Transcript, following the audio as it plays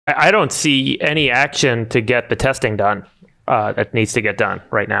I don't see any action to get the testing done that needs to get done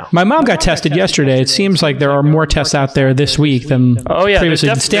right now. My mom got tested yesterday. It seems like there are more tests out there this week than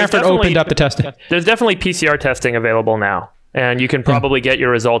previously. Stanford opened up the testing. There's definitely PCR testing available now. And you can probably get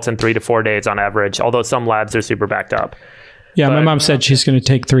your results in 3 to 4 days on average, although some labs are super backed up. Yeah, my mom said she's going to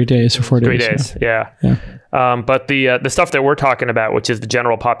take 3 days or 4 days. 3 days, yeah. But the stuff that we're talking about, which is the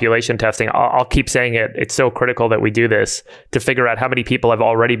general population testing, I'll keep saying it. It's so critical that we do this to figure out how many people have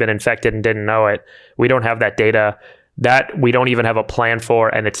already been infected and didn't know it. We don't have that data. That we don't even have a plan for,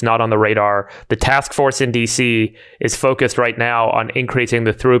 and it's not on the radar. The task force in DC is focused right now on increasing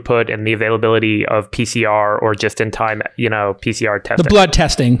the throughput and the availability of PCR or just-in-time, PCR testing. The blood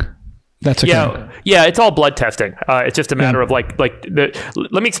testing. That's yeah, it's all blood testing. It's just a matter of let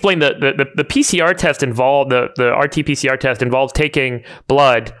me explain the PCR test involved. The RT-PCR test involves taking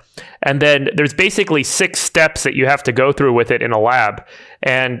blood, and then there's basically 6 steps that you have to go through with it in a lab,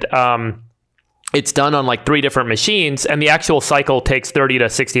 and it's done on like 3 different machines, and the actual cycle takes 30 to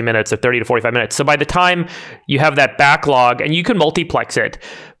 60 minutes or 30 to 45 minutes. So by the time you have that backlog, and you can multiplex it,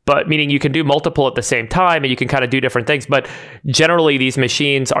 but meaning you can do multiple at the same time and you can kind of do different things. But generally, these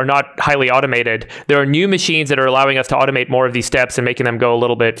machines are not highly automated. There are new machines that are allowing us to automate more of these steps and making them go a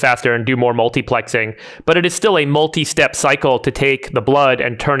little bit faster and do more multiplexing. But it is still a multi-step cycle to take the blood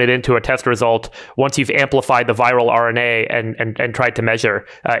and turn it into a test result once you've amplified the viral RNA and tried to measure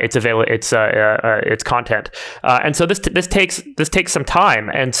its content. And so this takes some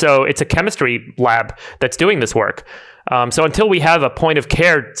time. And so it's a chemistry lab that's doing this work. So until we have a point of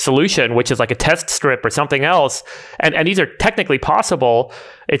care solution, which is like a test strip or something else, and these are technically possible,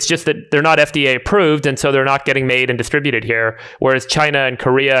 it's just that they're not FDA approved, and so they're not getting made and distributed here. Whereas China and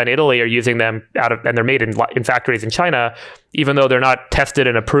Korea and Italy are using them and they're made in factories in China, even though they're not tested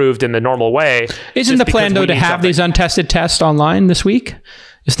and approved in the normal way. Isn't the plan though to have these untested tests online this week?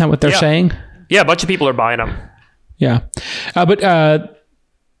 Isn't that what they're saying? Yeah, a bunch of people are buying them. Yeah,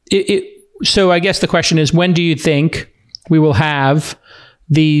 so I guess the question is, when do you think we will have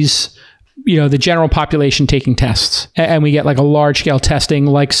these, the general population taking tests and we get like a large scale testing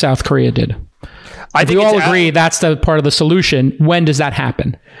like South Korea did? I think we all agree that's the part of the solution. When does that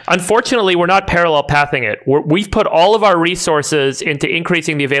happen? Unfortunately, we're not parallel pathing it. We've put all of our resources into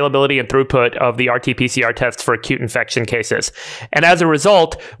increasing the availability and throughput of the RT-PCR tests for acute infection cases. And as a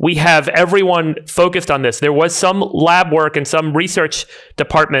result, we have everyone focused on this. There was some lab work and some research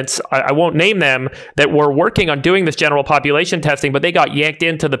departments, I won't name them, that were working on doing this general population testing, but they got yanked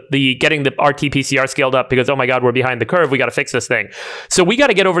into the getting the RT-PCR scaled up because, oh my God, we're behind the curve. We got to fix this thing. So we got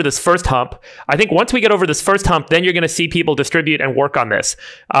to get over this first hump. I think once we get over this first hump, then you're going to see people distribute and work on this.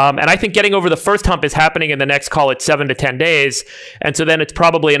 And I think getting over the first hump is happening in the next, call it 7 to 10 days. And so then it's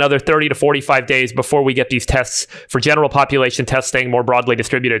probably another 30 to 45 days before we get these tests for general population testing more broadly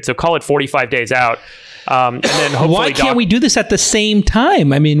distributed. So call it 45 days out. And then hopefully why can't we do this at the same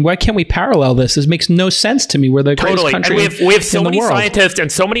time? I mean, why can't we parallel this? This makes no sense to me. We're the greatest country and we have so many scientists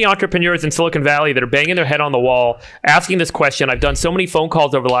and so many entrepreneurs in Silicon Valley that are banging their head on the wall, asking this question. I've done so many phone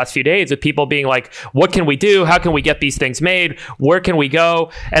calls over the last few days with people being like, what can we do? How can we get these things made? Where can we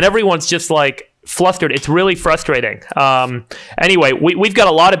go? And everyone's just like, flustered. It's really frustrating. Anyway, we've got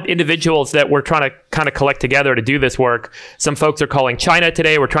a lot of individuals that we're trying to kind of collect together to do this work. Some folks are calling China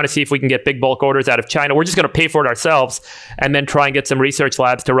today. We're trying to see if we can get big bulk orders out of China. We're just going to pay for it ourselves and then try and get some research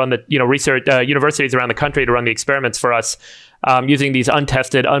labs to run the, research universities around the country to run the experiments for us. Using these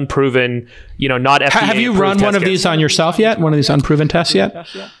untested, unproven, not FDA. Have you run one of these on yourself yet? One of these unproven tests yet?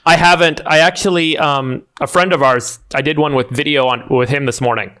 I haven't. I actually, a friend of ours, I did one with video with him this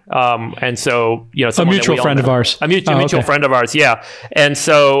morning. And so, a mutual friend of ours. A mutual friend of ours, yeah. And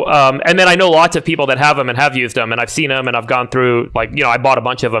so, and then I know lots of people that have them and have used them, and I've seen them, and I've gone through, I bought a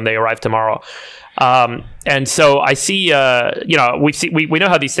bunch of them. They arrive tomorrow. And so I see, we know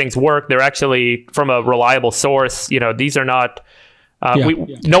how these things work. They're actually from a reliable source. These are not,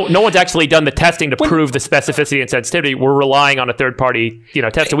 no one's actually done the testing to prove the specificity and sensitivity. We're relying on a third party,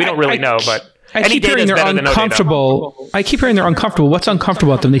 test. So we don't really know, but I keep hearing they're uncomfortable. What's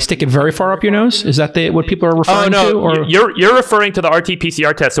uncomfortable about them? They stick it very far up your nose? Is that what people are referring to? Or? You're referring to the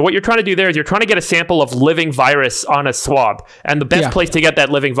RT-PCR test. So what you're trying to do there is you're trying to get a sample of living virus on a swab. And the best place to get that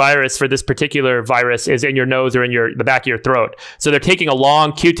living virus for this particular virus is in your nose or in the back of your throat. So they're taking a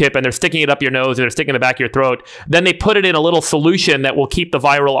long Q-tip and they're sticking it up your nose or they're sticking it in the back of your throat. Then they put it in a little solution that will keep the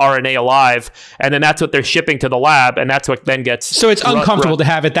viral RNA alive. And then that's what they're shipping to the lab. And that's what then gets... So it's uncomfortable to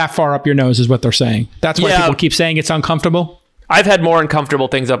have it that far up your nose is what they're saying. That's why people keep saying it's uncomfortable. I've had more uncomfortable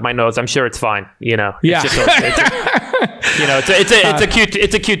things up my nose. I'm sure it's fine. Yeah. It's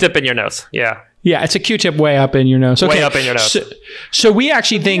a Q-tip in your nose. Yeah. Yeah, it's a Q-tip way up in your nose. Okay. Way up in your nose. So we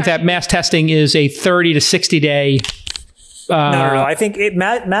actually think that mass testing is a 30 to 60 day. No. I think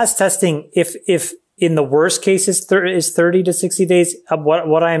mass testing, if in the worst case is 30 to 60 days,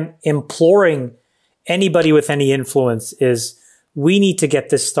 what I'm imploring anybody with any influence is we need to get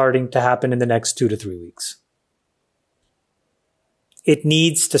this starting to happen in the next 2 to 3 weeks. It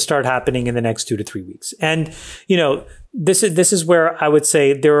needs to start happening in the next 2 to 3 weeks. And, this is where I would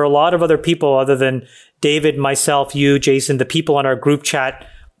say there are a lot of other people other than David, myself, you, Jason, the people on our group chat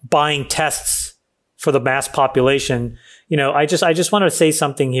buying tests for the mass population. I just want to say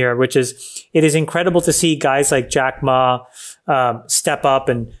something here, which is it is incredible to see guys like Jack Ma step up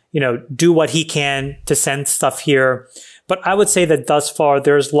and, do what he can to send stuff here. But I would say that thus far,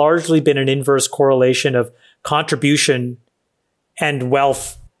 there's largely been an inverse correlation of contribution and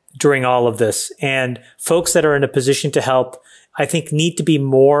wealth during all of this. And folks that are in a position to help, I think, need to be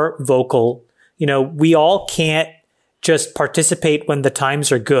more vocal. We all can't just participate when the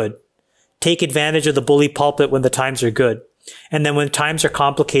times are good. Take advantage of the bully pulpit when the times are good. And then when times are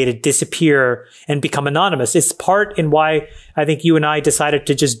complicated, disappear and become anonymous. It's part in why I think you and I decided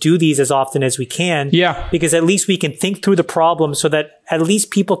to just do these as often as we can. Yeah. Because at least we can think through the problem so that at least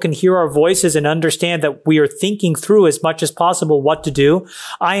people can hear our voices and understand that we are thinking through as much as possible what to do.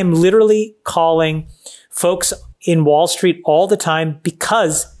 I am literally calling folks in Wall Street all the time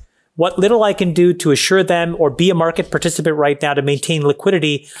because what little I can do to assure them or be a market participant right now to maintain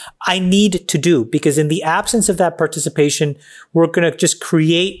liquidity, I need to do, because in the absence of that participation, we're going to just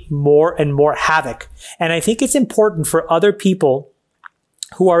create more and more havoc. And I think it's important for other people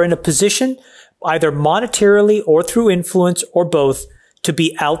who are in a position, either monetarily or through influence or both, to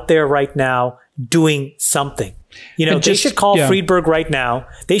be out there right now doing something. They should call Friedberg right now.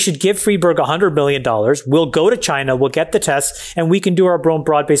 They should give Friedberg $100 million. We'll go to China. We'll get the tests, and we can do our own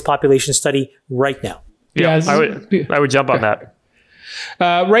broad-based population study right now. Yeah, I would jump on that.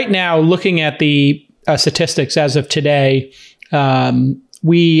 Right now, looking at the statistics as of today,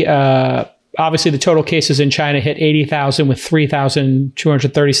 we obviously the total cases in China hit 80,000 with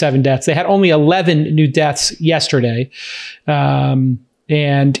 3,237 deaths. They had only 11 new deaths yesterday.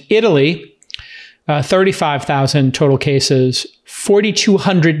 And Italy, 35,000 total cases,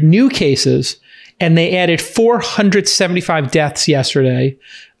 4,200 new cases, and they added 475 deaths yesterday,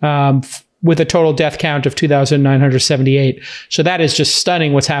 with a total death count of 2,978. So that is just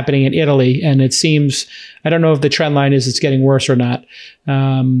stunning what's happening in Italy. And it seems, I don't know if the trend line is it's getting worse or not.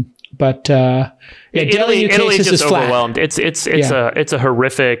 Italy is just overwhelmed. It's a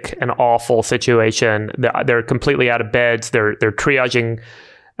horrific and awful situation. They're completely out of beds. They're triaging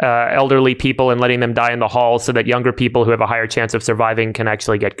elderly people and letting them die in the halls so that younger people who have a higher chance of surviving can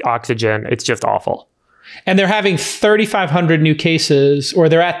actually get oxygen. It's just awful. And they're having 3,500 new cases, or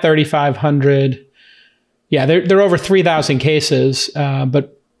they're at 3,500. Yeah, they're over 3,000 cases,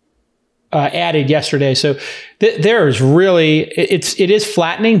 but added yesterday. So there is really, it is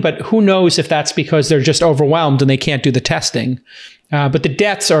flattening, but who knows if that's because they're just overwhelmed and they can't do the testing. But the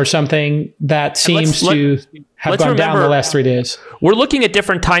deaths are something that seems to have gone down the last 3 days. We're looking at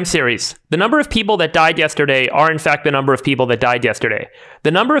different time series. The number of people that died yesterday are, in fact, the number of people that died yesterday. The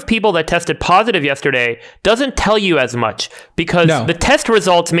number of people that tested positive yesterday doesn't tell you as much because the test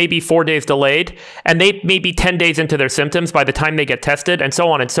results may be 4 days delayed and they may be 10 days into their symptoms by the time they get tested and so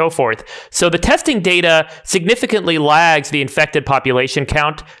on and so forth. So the testing data significantly lags the infected population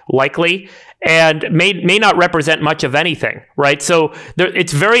count, likely, and may not represent much of anything, right? So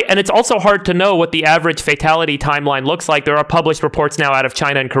it's also hard to know what the average fatality timeline looks like. There are published reports now out of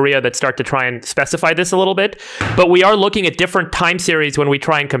China and Korea that start to try and specify this a little bit, but we are looking at different time series when we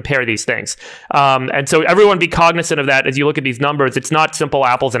try and compare these things. And so everyone be cognizant of that as you look at these numbers. It's not simple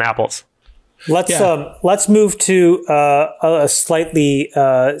apples and apples. Let's move to a slightly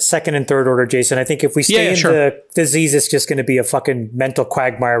second and third order, Jason. I think if we stay in the disease, it's just going to be a fucking mental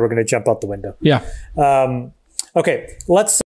quagmire. We're going to jump out the window. Yeah. Okay. Let's